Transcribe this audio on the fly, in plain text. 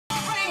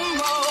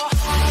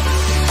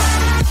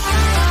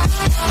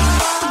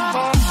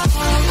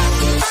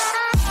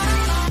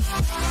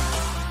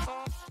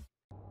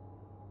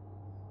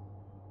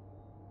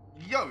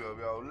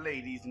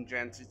ladies and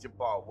gents, it's your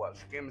boy Welsh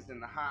Gamers in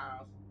the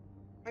house.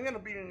 I'm gonna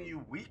be bringing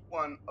you week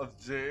 1 of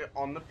Xur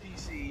on the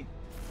PC.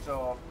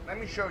 So let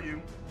me show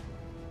you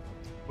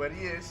where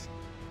he is.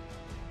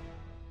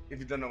 If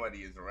you don't know where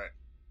he is already,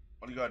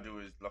 all you gotta do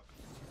is look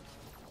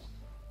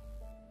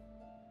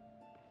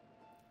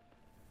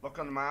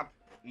on the map.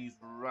 He's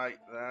right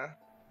there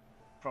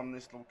from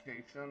this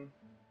location.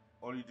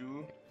 All you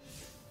do,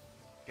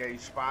 get your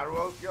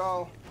spiral out,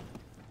 y'all.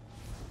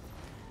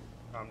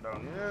 Come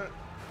down here.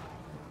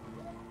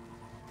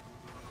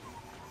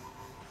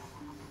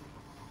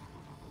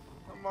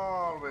 Come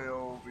all the way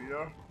over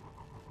here.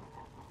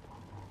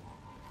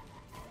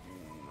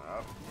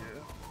 Up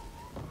here.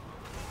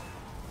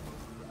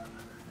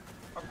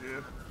 Up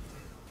here.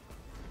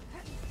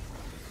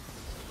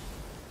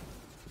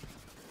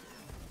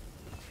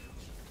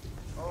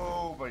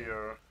 Over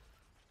here.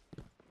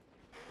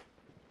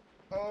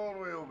 All the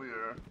way over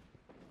here.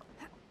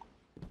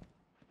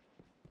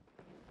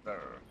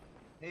 There.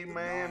 Hey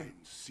man.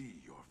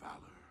 See your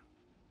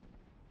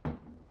valor.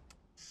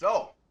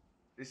 So,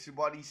 this is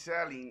what he's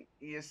selling.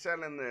 He is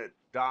selling the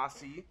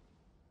Darcy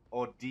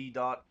or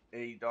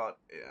D.A.ci.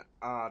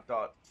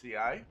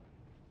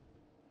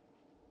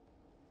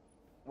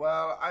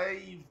 Well,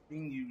 I've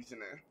been using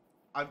it.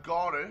 I've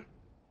got it.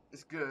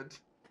 It's good.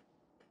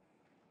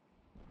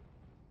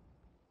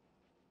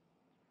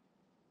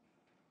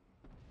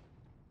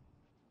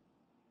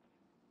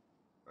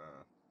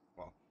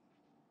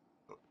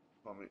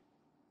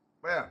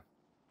 Yeah.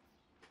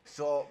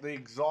 So the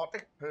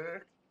exotic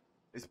perk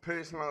is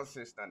personal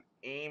assistant.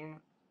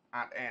 Aim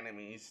at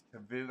enemies to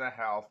view their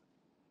health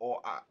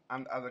or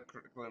and other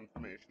critical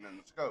information in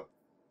the scope.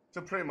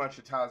 So pretty much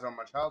it tells how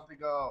much health they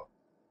got.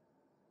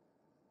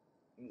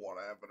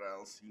 Whatever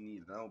else you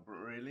need to know, but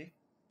really.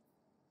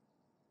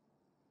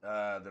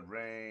 The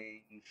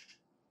range,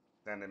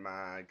 standard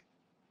mag,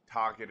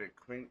 target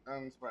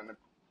acquaintance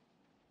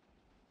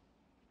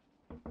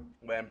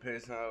when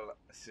personal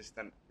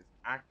assistant is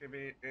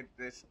activated,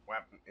 this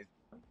weapon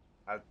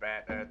has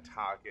better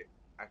target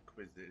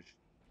acquisition.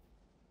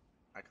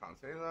 I can't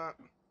say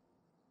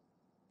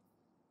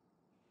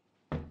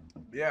that.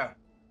 Yeah,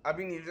 I've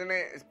been using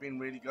it. It's been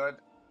really good.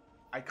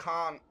 I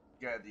can't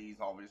get these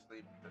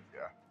obviously because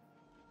yeah.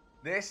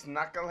 This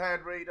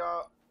knucklehead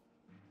radar,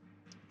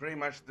 pretty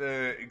much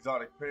the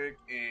exotic perk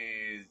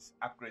is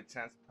upgrade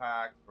sensor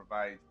pack,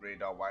 provides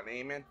radar while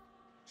aiming.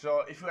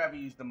 So if you ever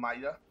use the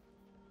MIDA,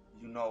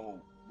 you know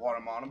what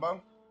I'm on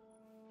about.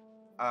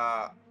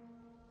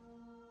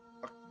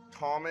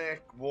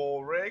 Atomic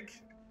war rig.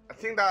 I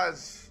think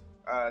that's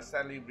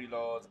steadily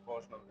reloads a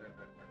portion of the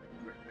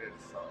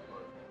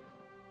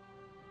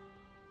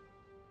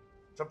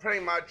so pretty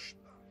much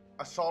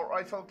assault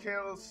rifle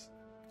kills.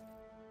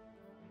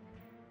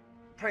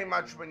 Pretty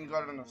much when you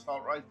got an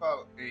assault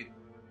rifle, it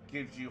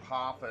gives you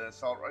half an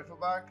assault rifle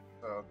back.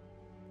 So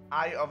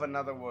Eye of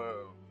Another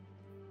World.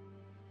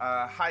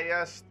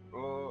 Highlights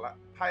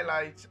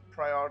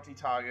priority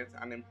targets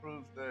and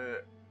improves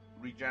the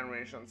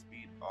regeneration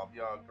speed of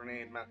your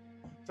grenade man.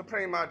 So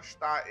pretty much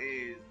that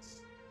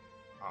is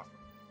awesome.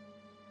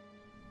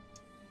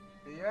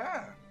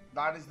 Yeah,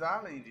 that is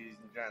that, ladies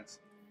and gents.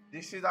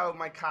 This is how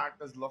my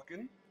character's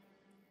looking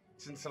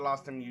since the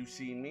last time you've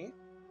seen me.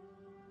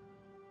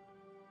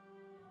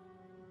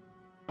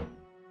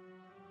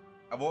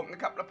 I've opened a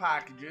couple of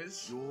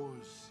packages.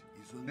 Yours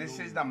is This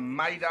is the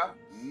MIDA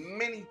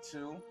Mini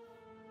 2.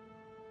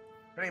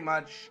 Pretty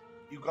much,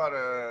 you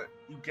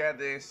get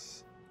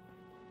this,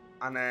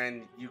 and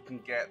then you can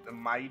get the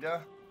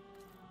MIDA.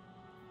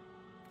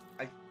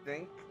 I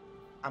think.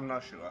 I'm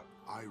not sure.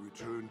 I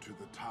return to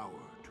the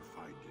tower to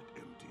find it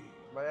empty.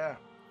 But yeah.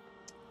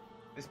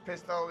 This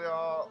pistol,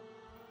 y'all.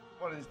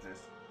 What is this?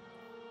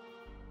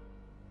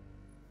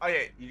 Oh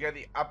yeah, you get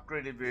the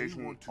upgraded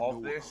version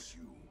of this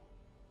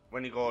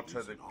when you go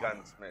to the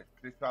gunsmith.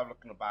 Please have a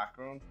look in the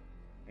background.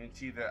 You can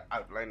see the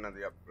outline of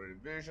the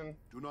upgraded version.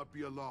 Do not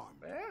be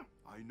alarmed. Yeah.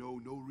 I know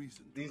no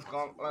reason. These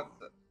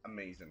gauntlets are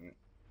amazing.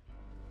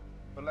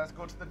 But let's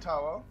go to the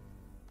tower.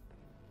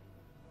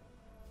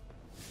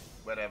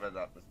 Whatever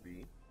that must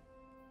be.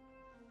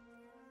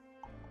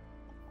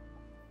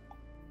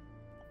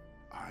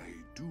 I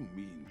do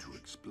mean to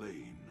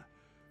explain,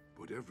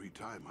 but every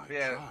time I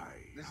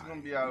try, this is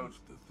gonna be out lose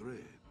the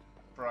thread.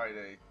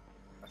 Friday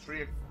at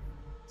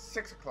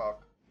 6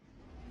 o'clock.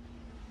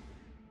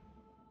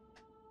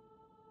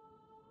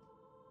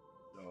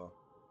 So,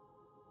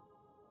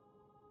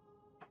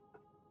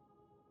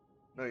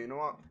 no, you know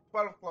what?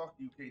 12 o'clock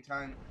UK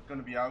time. It's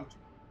gonna be out,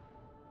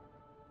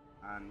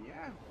 and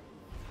yeah.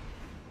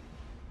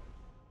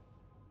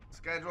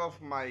 Schedule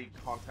for my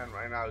content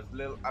right now is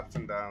little ups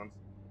and downs.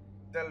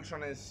 Still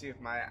trying to see if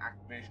my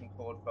activation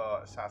code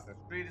for Assassin's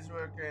Creed is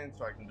working,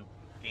 so I can do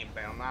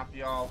gameplay on that for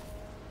y'all.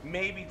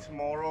 Maybe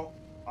tomorrow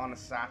on a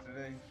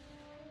Saturday.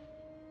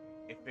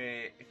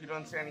 If you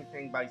don't see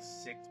anything by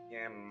 6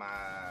 p.m.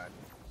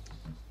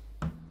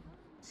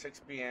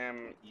 6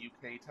 p.m.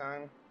 UK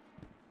time,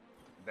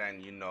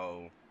 then you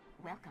know.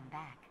 Welcome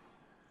back.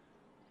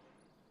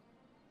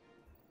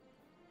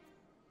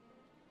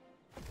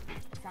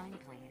 sign,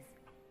 please.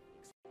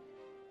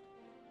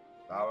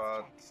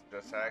 That's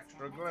just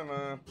extra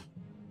glimmer.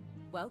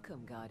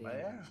 Welcome, Oh, Guardian.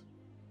 yeah.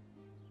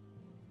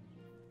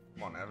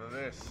 Come on, out of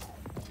this.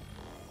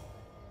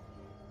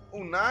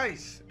 Oh,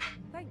 nice.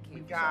 Thank you.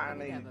 We for got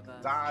shopping an at Everburst.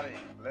 exotic.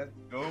 Let's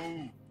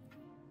go.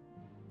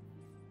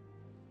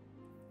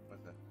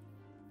 What's that?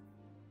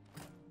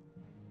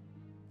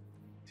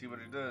 See what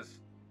it does.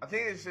 I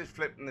think it's just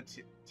flipping the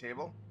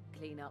table.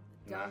 Clean up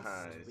the dust,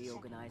 Nice.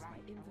 reorganize my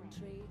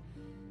inventory.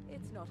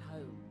 It's not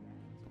home.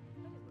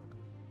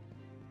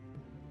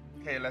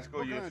 Okay, let's go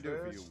What you can I do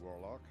for you, first.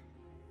 Warlock?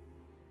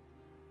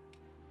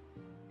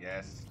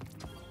 Yes.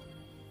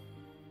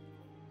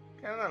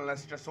 Okay, then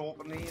let's just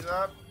open these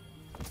up.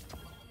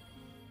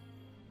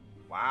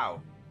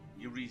 Wow.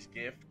 Yuri's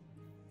gift.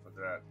 What's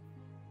that?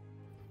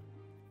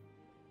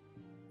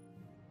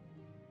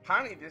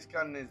 Apparently this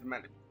gun is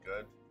meant to be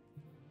good.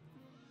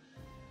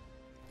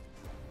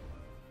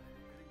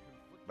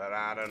 But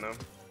I don't know.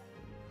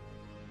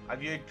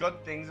 I've heard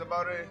good things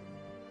about it.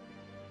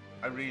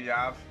 I really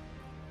have.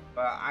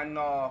 But I'm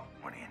not...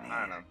 What do you need? I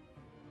don't know.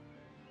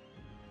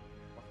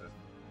 What's this?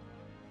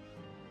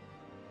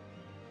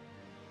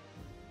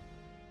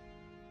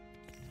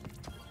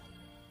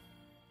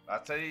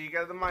 That's how you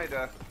get the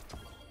mitre.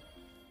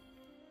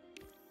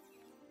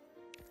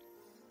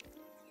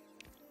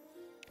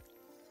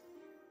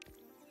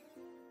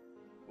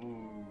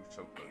 Ooh,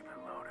 so good. Keep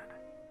it loaded.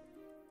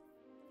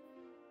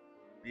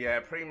 Yeah,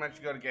 pretty much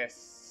you gotta get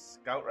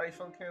scout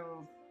rifle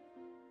kills.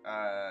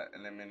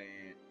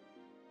 Eliminate.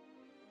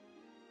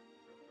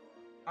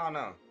 Oh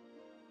no.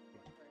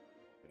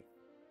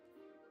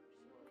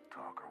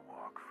 Talk or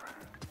walk,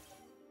 friend.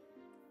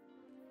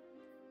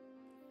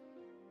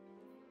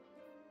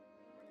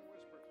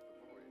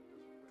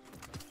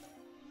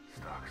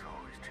 Stock's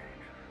always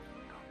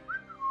changing.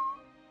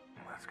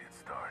 Let's get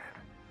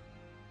started.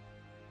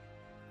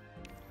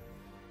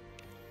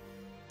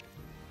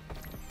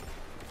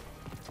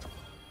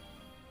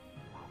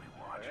 We'll be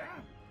watching.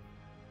 Yeah.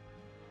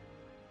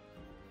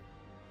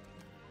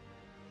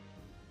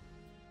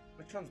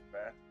 Which one's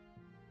bad?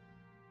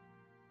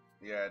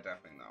 Yeah,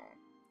 definitely that one.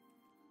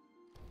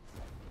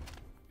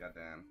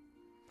 Goddamn.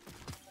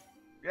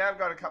 Yeah, I've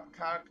got a couple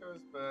characters,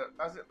 but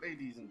that's it,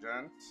 ladies and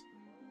gents.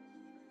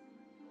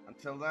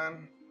 Until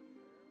then,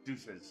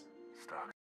 deuces. Stock